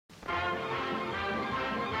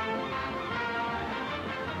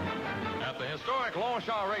historic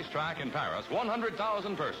Longchamp racetrack in Paris,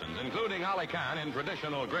 100,000 persons, including Ali Khan in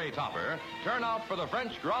traditional gray topper, turn out for the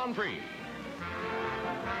French Grand Prix.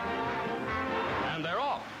 And they're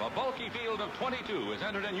off. A bulky field of 22 is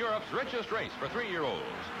entered in Europe's richest race for 3-year-olds.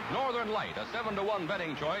 Northern Light, a 7-to-1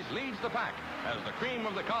 betting choice, leads the pack as the cream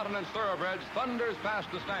of the continent's thoroughbreds thunders past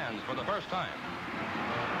the stands for the first time.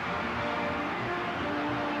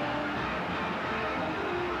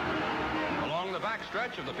 Along the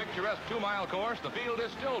backstretch of the picturesque 2-mile course, the field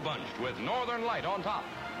is still bunched with Northern Light on top.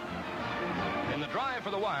 In the drive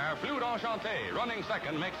for the wire, Flute Enchanté, running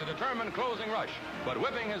second, makes a determined closing rush. But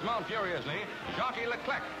whipping his mount furiously, Jockey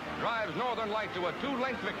Leclerc drives Northern Light to a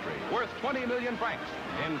 2-length victory worth 20 million francs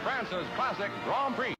in France's classic Grand Prix.